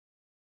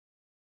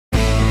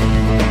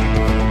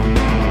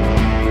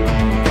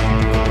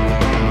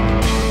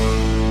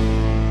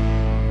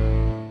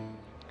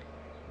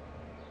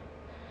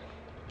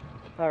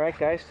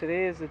Alright guys,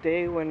 today is the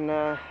day when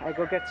I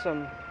go get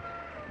some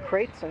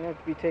crates. I'm going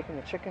to be taking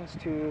the chickens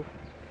to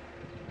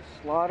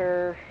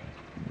slaughter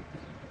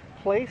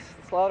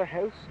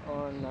slaughterhouse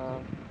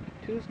on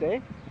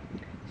Tuesday.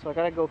 So I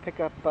got to go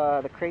pick up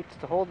the crates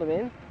to hold them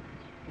in.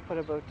 I put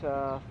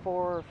about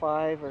 4 or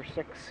 5 or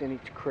 6 in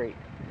each crate,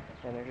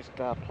 and they're just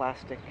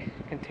plastic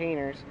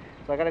containers.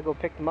 So I got to go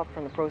pick them up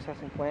from the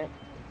processing plant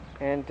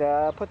and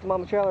put them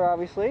on the trailer,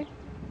 obviously.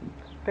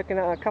 Picking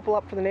a couple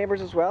up for the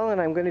neighbors as well, and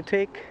I'm going to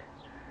take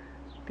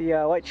the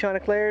white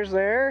Chanteclers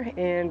there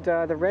and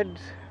the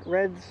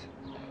reds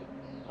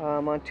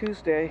on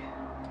Tuesday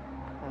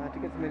to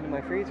get them into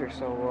my freezer.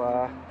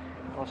 So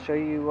I'll show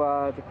you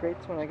the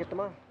crates when I get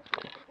them on.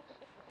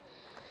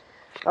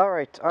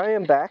 Alright, I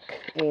am back,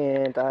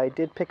 and I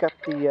did pick up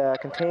the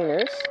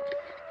containers.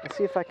 Let's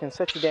see if I can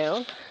set you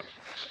down,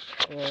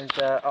 and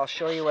I'll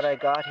show you what I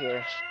got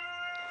here.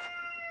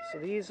 So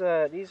these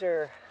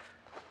are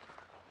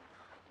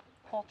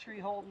poultry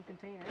holding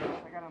containers.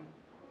 I got them,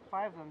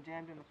 5 of them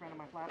jammed in the front of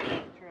my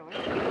flatbed trailer.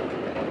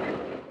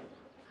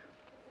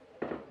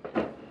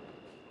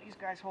 These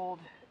guys hold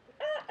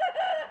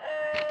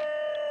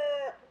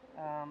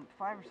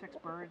 5 or 6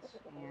 birds,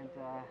 and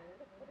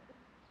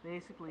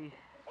basically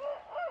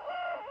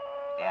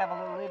you have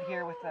a little lid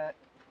here with a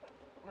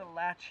little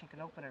latch. You can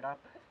open it up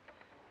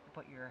and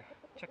put your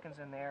chickens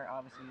in there.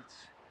 Obviously it's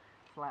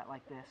flat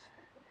like this,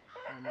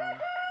 and then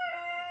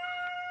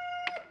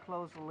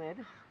close the lid,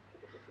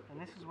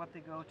 and this is what they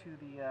go to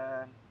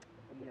the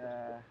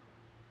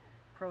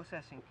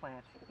processing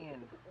plant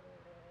in.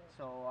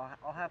 So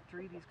I'll have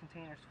 3 of these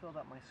containers filled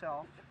up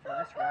myself for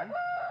this run,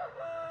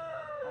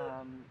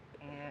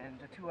 and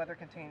the 2 other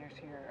containers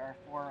here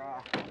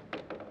are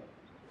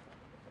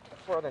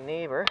for the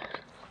neighbor.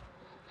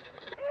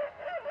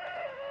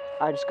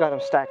 I just got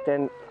them stacked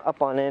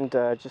up on end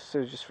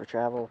just for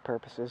travel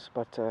purposes,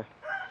 but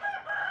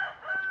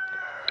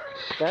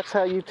that's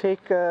how you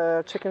take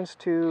chickens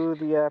to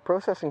the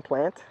processing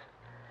plant.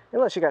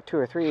 Unless you got 2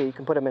 or 3, you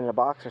can put them in a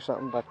box or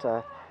something,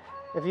 but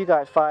if you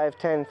got 5,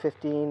 10,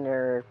 15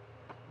 or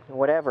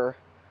whatever,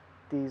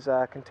 these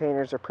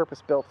containers are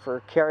purpose-built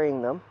for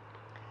carrying them.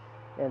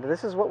 And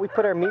this is what we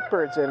put our meat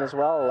birds in as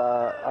well,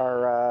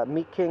 our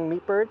Meat King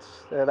meat birds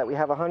that we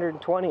have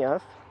 120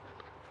 of.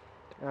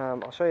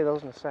 I'll show you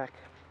those in a sec.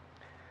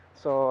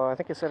 So I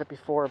think I said it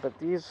before, but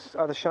these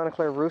are the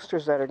Chantecler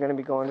Roosters that are going to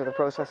be going to the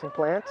processing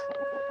plant.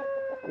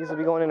 These will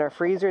be going in our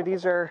freezer.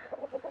 These are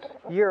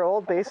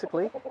year-old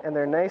basically, and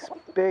they're nice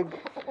big.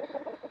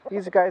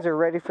 These guys are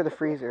ready for the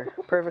freezer,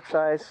 perfect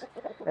size.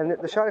 And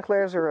the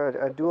Chanteclers are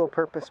a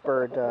dual-purpose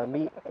bird,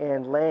 meat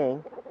and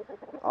laying.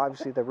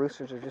 Obviously the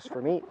roosters are just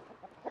for meat,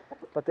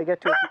 but they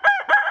get to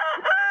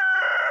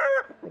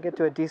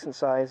a decent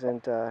size,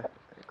 and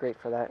great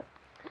for that.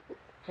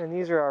 And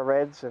these are our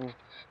reds, and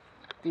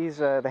these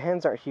the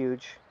hens aren't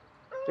huge.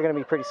 They're going to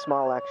be pretty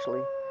small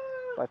actually,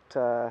 but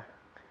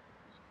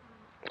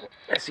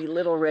I see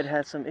little red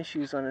has some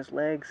issues on his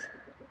legs.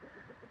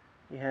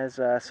 He has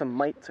some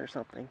mites or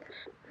something.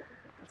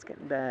 That's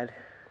getting bad.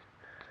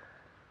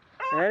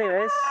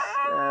 Anyways,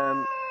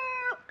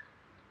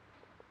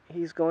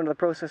 he's going to the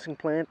processing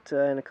plant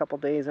in a couple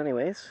days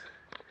anyways.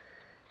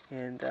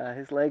 And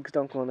his legs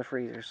don't go in the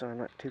freezer, so I'm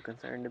not too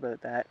concerned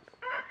about that.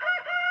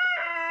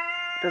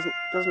 Doesn't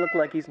look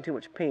like he's in too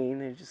much pain.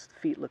 His just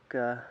feet look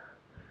a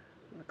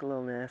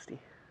little nasty.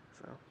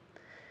 So,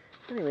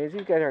 anyways,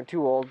 these guys aren't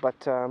too old,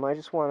 but I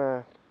just want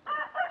to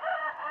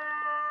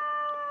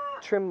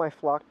trim my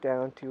flock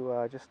down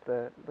to just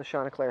the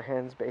Chantecler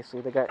hens,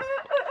 basically. They got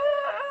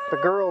the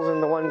girls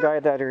and the one guy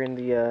that are in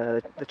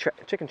the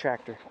chicken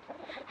tractor.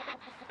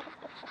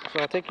 So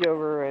I'll take you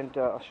over and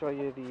I'll show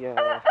you the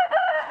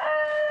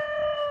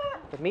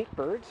meat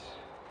birds.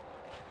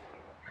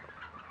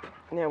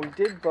 Now, we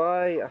did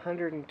buy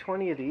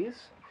 120 of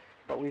these,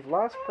 but we've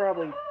lost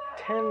probably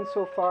 10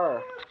 so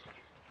far.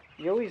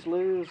 You always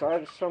lose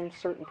some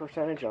certain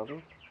percentage of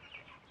them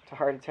to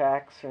heart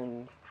attacks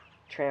and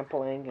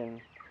trampling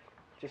and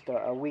just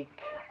a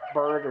weak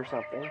bird or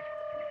something.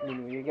 I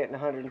mean, when you're getting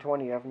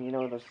 120 of them, you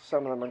know that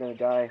some of them are going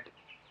to die.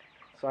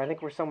 So I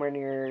think we're somewhere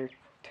near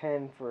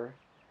 10 for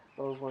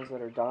those ones that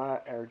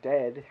are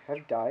dead,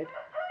 have died.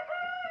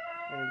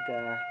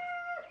 And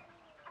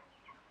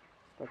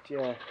but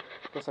yeah, I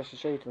guess I should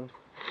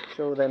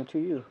show them to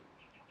you.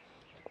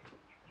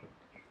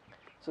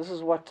 So this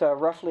is what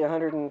roughly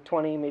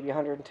 120, maybe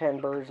 110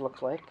 birds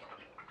looks like.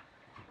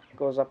 It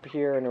goes up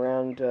here and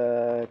around,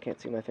 I can't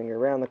see my finger,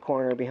 around the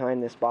corner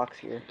behind this box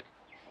here.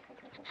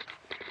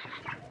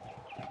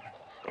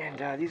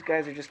 And these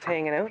guys are just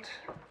hanging out.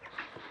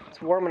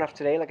 It's warm enough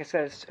today. Like I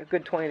said, it's a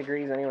good 20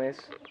 degrees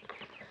anyways.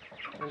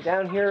 And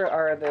down here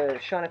are the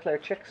Chantecler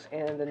chicks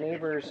and the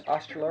neighbor's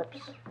Australorp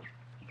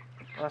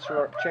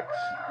chicks.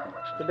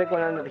 The big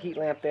one under the heat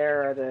lamp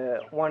there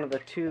are one of the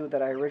 2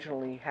 that I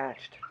originally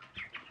hatched.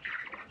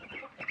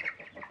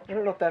 I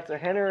don't know if that's a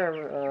hen or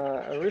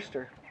a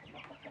rooster.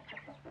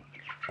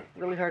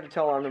 Really hard to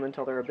tell on them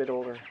until they're a bit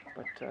older,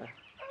 but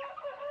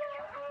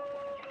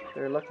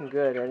they're looking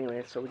good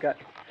anyway. So we got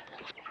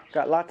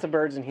Got lots of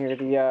birds in here.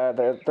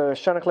 The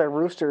Chantecler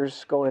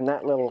Roosters go in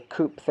that little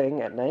coop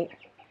thing at night.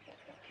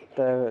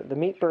 The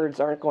meat birds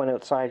aren't going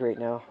outside right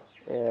now.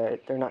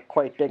 They're not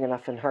quite big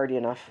enough and hardy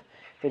enough.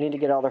 They need to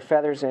get all their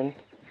feathers in.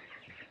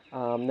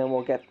 Then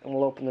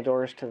we'll open the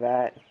doors to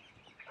that.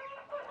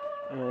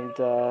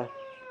 And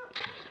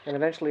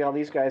eventually all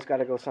these guys got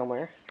to go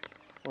somewhere.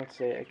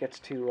 Once it gets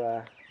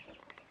to,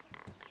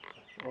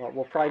 well,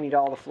 we'll probably need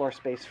all the floor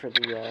space for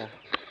the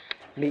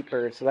meat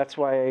birds. So that's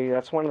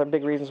one of the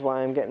big reasons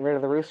why I'm getting rid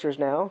of the roosters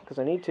now, because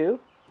I need to,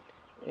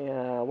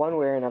 one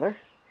way or another.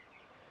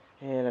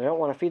 And I don't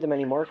want to feed them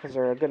anymore because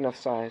they're a good enough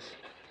size.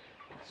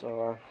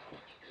 So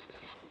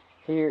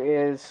here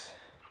is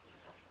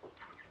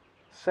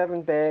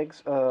 7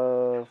 bags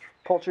of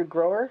poultry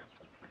grower.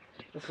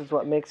 This is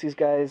what makes these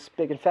guys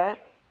big and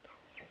fat.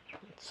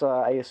 It's,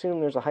 I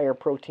assume there's a higher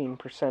protein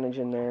percentage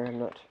in there. I'm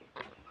not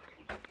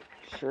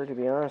sure, to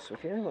be honest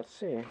with you. Let's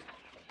see.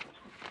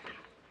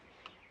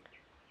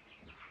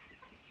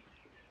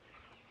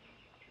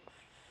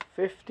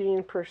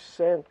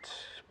 %15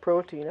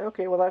 protein.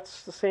 Okay, well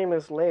that's the same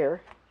as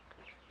layer.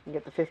 You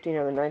get the 15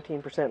 or the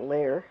 19%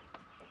 layer,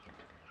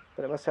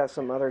 but it must have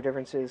some other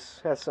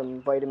differences. Has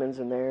some vitamins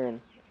in there,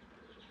 and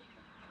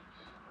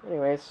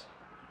anyways,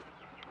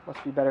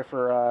 must be better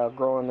for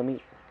growing the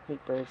meat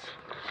birds.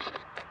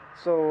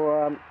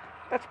 So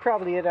that's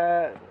probably it.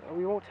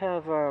 We won't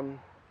have. It's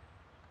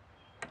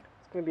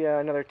going to be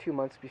another 2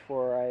 months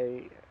before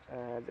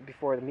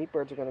before the meat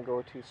birds are going to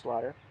go to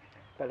slaughter.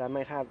 But I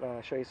might have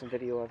show you some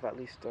video of at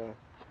least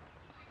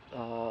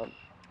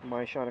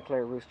my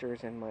Chantecler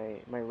Roosters and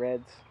my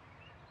Reds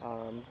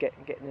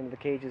getting into the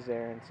cages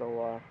there, and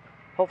so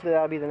hopefully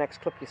that'll be the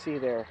next clip you see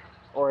there,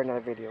 or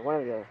another video, one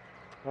or the other.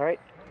 All right.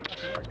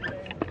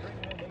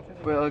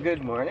 Well,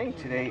 good morning.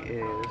 Today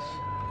is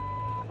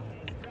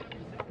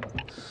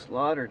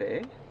slaughter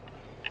day.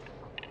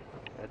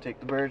 I take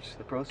the birds to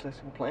the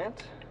processing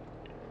plant,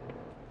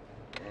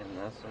 and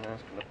that's when I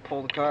was going to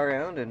pull the car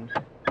around and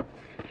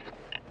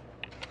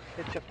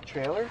hitch up the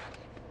trailer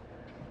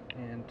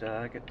and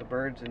get the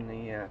birds in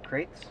the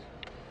crates.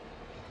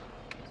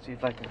 Let's see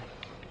if I can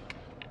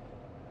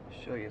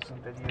show you some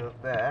video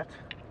of that.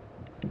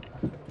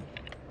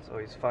 It's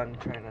always fun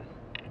trying to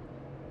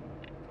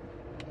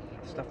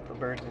stuff the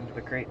birds into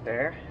the crate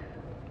there.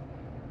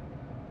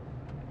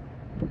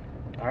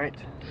 Alright,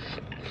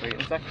 show you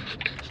in a second.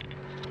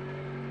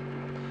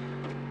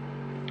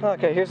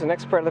 Okay, here's the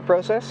next part of the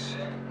process.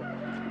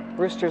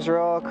 Roosters are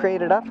all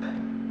crated up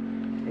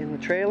in the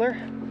trailer.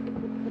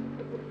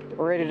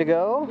 We're ready to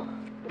go.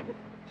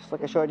 Just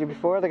like I showed you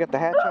before, they got the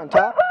hatch on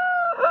top.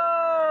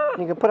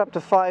 You can put up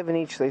to 5 in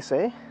each, they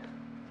say.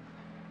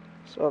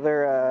 So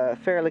they're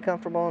fairly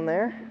comfortable in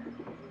there.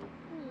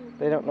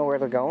 They don't know where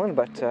they're going,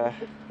 but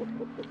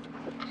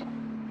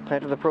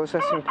head to the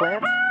processing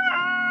plant.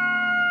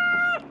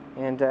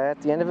 And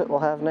at the end of it, we'll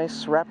have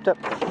nice wrapped up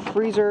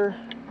freezer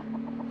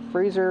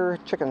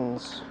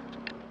chickens.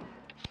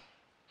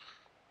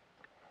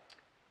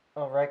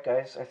 Alright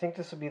guys, I think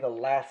this will be the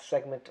last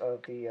segment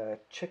of the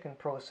chicken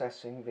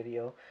processing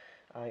video.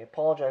 I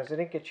apologize, I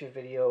didn't get you a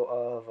video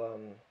of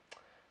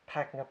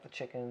packing up the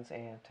chickens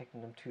and taking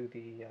them to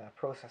the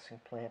processing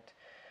plant.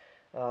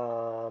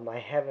 I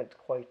haven't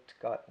quite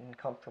gotten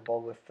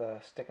comfortable with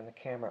sticking the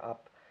camera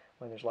up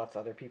when there's lots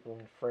of other people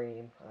in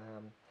frame.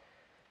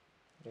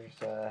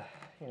 There's,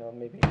 you know,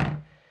 maybe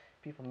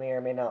people may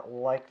or may not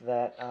like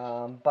that,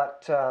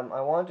 but I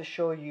wanted to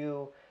show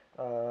you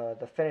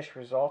the finished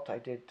result. I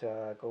did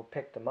go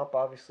pick them up.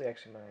 Obviously,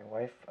 actually, my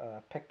wife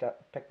picked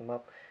them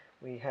up.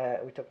 We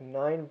took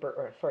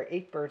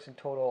 8 birds in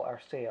total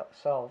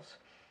ourselves,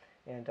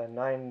 and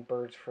 9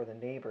 birds for the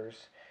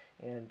neighbors.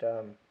 And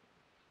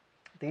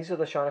these are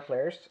the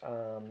Chanteclers,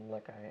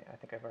 like I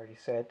think I've already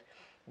said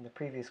in the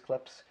previous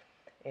clips,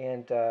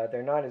 and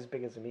they're not as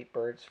big as the meat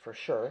birds for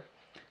sure.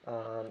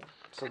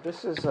 So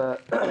this is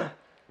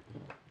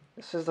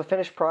this is the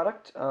finished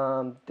product.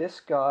 This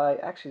guy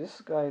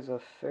is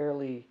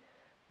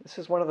this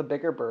is one of the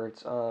bigger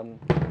birds. I don't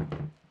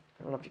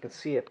know if you can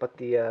see it, but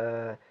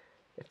the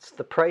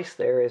price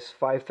there is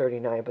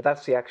 $5.39, but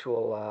that's the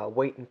actual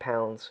weight in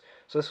pounds.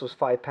 So this was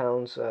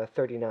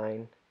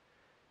 £5.39.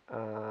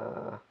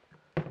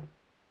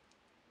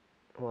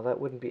 Well, that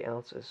wouldn't be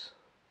ounces.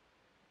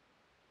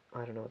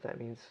 I don't know what that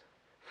means.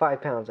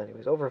 5 pounds,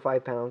 anyways, over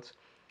 5 pounds.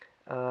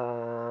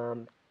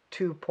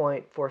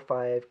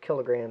 2.45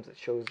 kilograms it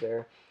shows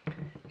there.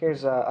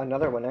 Here's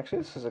another one. Actually,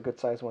 this is a good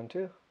size one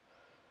too.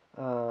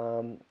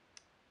 Yeah,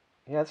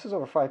 this is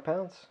over 5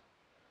 pounds.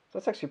 So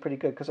that's actually pretty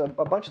good, because a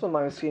bunch of them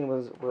I was seeing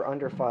were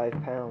under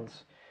 5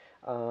 pounds.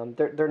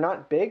 They're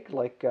not big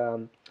like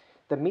the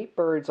meat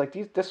birds. Like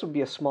this would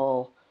be a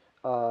small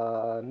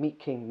meat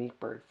king meat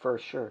bird for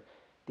sure.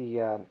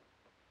 The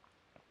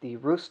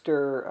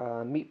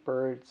rooster meat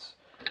birds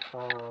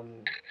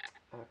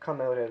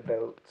come out at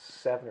about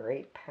 7 or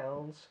 8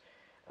 pounds.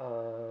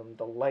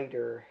 The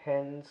lighter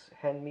hen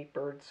meat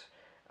birds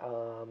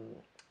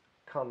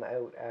come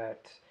out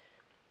at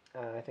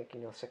I think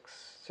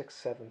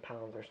 6-7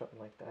 pounds or something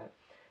like that.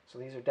 So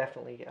these are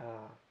definitely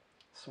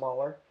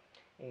smaller,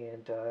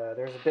 and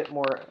there's a bit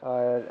more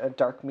a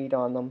dark meat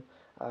on them.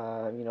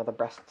 You know, the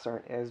breasts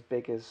aren't as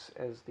big as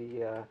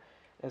the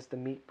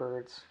meat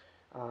birds,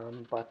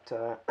 but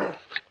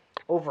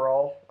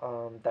overall,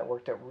 that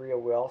worked out real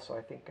well. So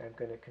I think I'm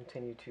going to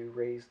continue to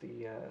raise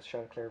the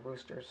Chantecler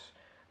Roosters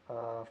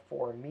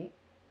for meat.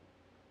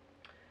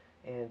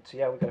 And so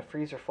yeah, we got a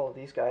freezer full of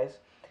these guys.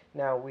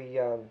 Now we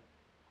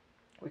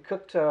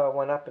cooked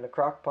one up in a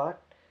crock pot,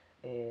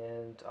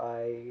 and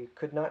I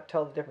could not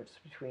tell the difference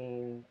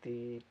between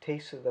the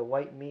taste of the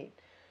white meat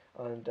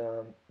on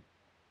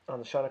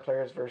the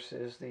Chanteclers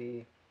versus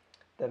the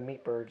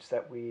meat birds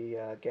that we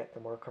get, the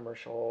more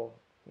commercial,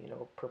 you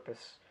know,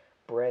 purpose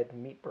bred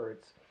meat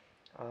birds.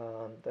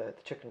 The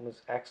chicken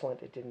was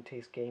excellent. It didn't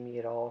taste gamey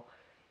at all,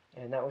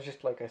 and that was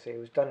just like I say, it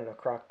was done in a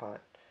crock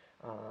pot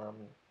um,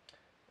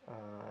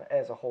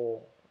 as a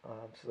whole.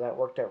 So that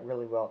worked out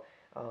really well.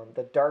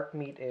 The dark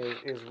meat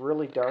is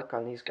really dark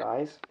on these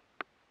guys.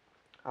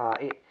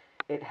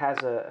 It has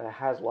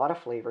a lot of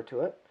flavor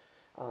to it.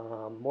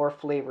 More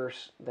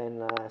flavors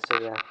than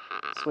say a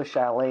Swiss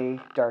Chalet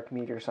dark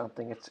meat or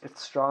something.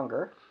 It's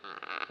stronger.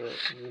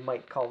 You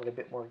might call it a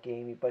bit more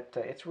gamey, but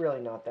it's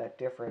really not that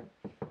different.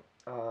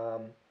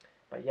 Um,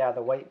 but yeah,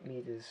 the white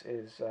meat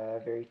is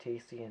very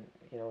tasty, and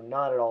you know,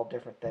 not at all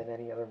different than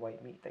any other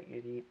white meat that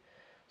you'd eat.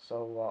 So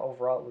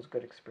overall, it was a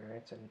good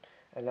experience,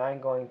 and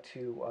I'm going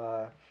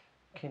to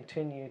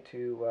continue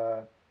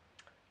to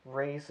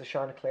raise the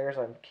Chanteclers.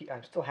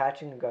 I'm still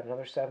hatching. I've got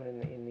another 7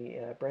 in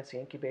the Brentzy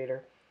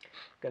incubator.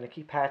 Going to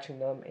keep hatching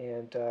them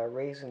and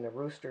raising the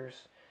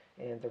roosters.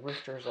 And the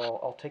roosters,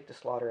 I'll take to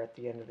slaughter at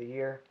the end of the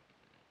year,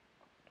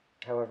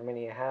 however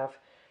many I have,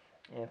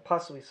 and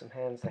possibly some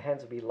hens. The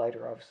hens will be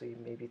lighter, obviously,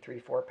 maybe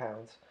 3-4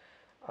 pounds,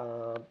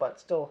 but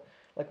still,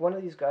 like one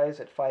of these guys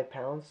at 5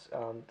 pounds.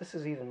 This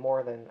is even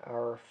more than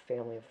our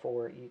family of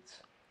 4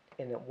 eats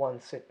in one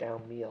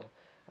sit-down meal.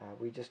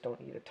 We just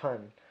don't eat a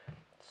ton.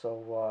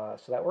 So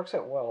that works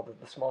out well.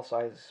 The small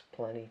size is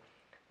plenty.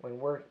 When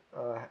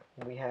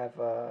we have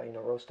you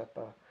know, roast up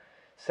a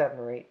 7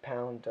 or 8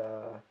 pound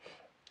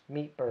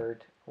meat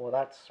bird, well,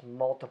 that's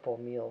multiple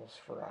meals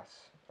for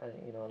us.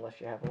 You know, unless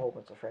you have a whole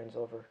bunch of friends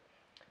over.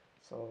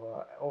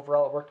 So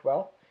overall, it worked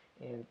well,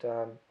 and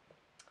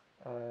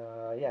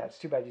yeah, it's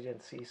too bad you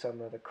didn't see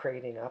some of the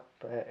crating up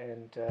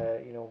and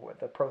you know,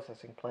 the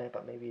processing plant,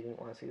 but maybe you didn't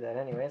want to see that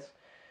anyways.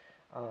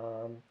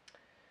 Um,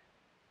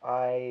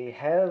 I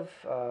have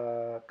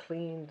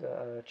cleaned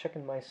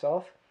chicken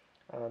myself.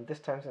 This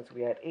time, since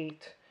we had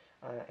 8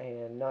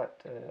 and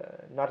not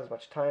as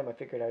much time, I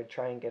figured I'd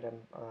try and get them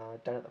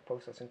done at the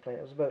processing plant.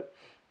 It was about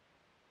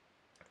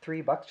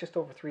 $3, just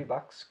over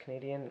 $3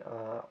 Canadian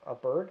a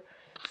bird.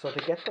 So to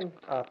get them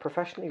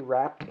professionally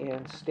wrapped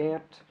and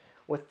stamped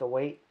with the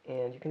weight,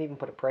 and you can even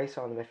put a price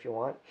on them if you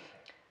want,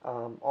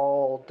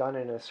 all done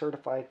in a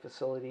certified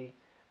facility,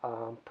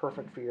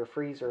 perfect for your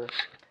freezer.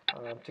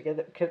 To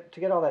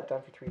get all that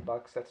done for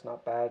 $3, that's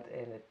not bad,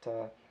 and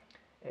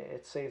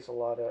it saves a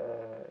lot of,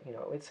 you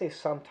know, it saves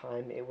some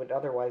time. It would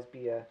otherwise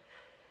be a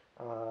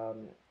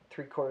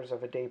 3/4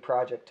 of a day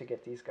project to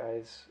get these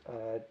guys,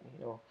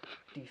 you know,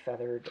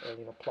 defeathered,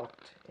 you know,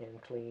 plucked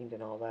and cleaned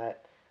and all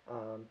that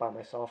by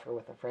myself or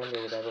with a friend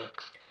or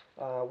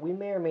whatever. We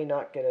may or may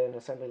not get an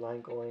assembly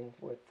line going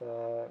with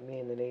me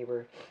and the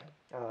neighbor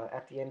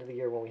at the end of the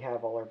year when we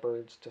have all our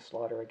birds to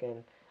slaughter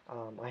again.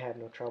 I have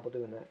no trouble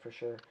doing that for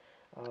sure.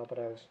 But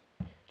I was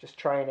just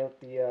trying out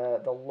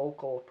the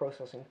local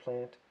processing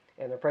plant,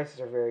 and the prices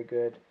are very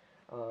good,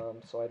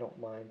 so I don't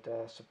mind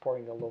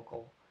supporting the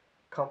local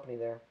company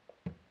there.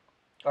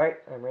 All right,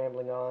 I'm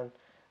rambling on.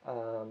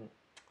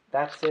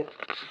 That's it.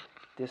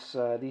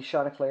 These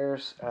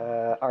Chanteclers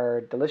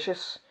are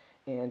delicious,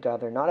 and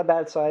they're not a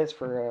bad size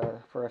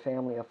for a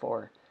family of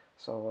 4.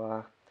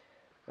 So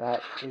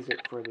that is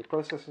it for the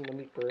processing the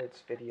meat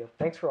birds video.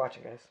 Thanks for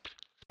watching, guys.